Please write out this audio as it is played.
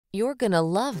You're gonna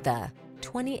love the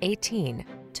 2018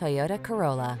 Toyota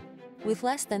Corolla. With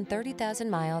less than 30,000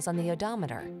 miles on the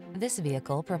odometer, this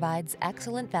vehicle provides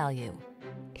excellent value.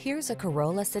 Here's a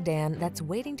Corolla sedan that's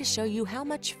waiting to show you how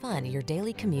much fun your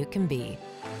daily commute can be.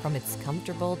 From its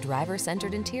comfortable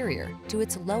driver-centered interior to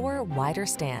its lower, wider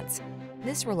stance,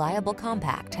 this reliable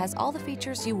compact has all the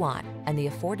features you want and the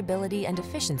affordability and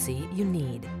efficiency you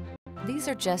need. These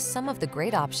are just some of the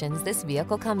great options this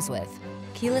vehicle comes with: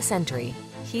 keyless entry,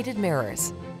 heated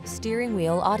mirrors, steering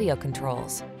wheel audio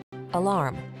controls,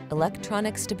 alarm,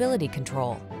 electronic stability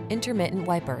control, intermittent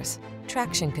wipers,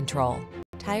 traction control,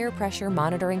 tire pressure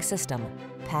monitoring system,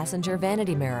 passenger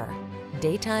vanity mirror,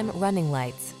 daytime running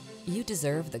lights. You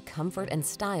deserve the comfort and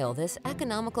style this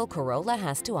economical Corolla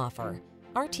has to offer.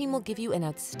 Our team will give you an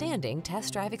outstanding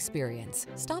test drive experience.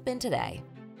 Stop in today.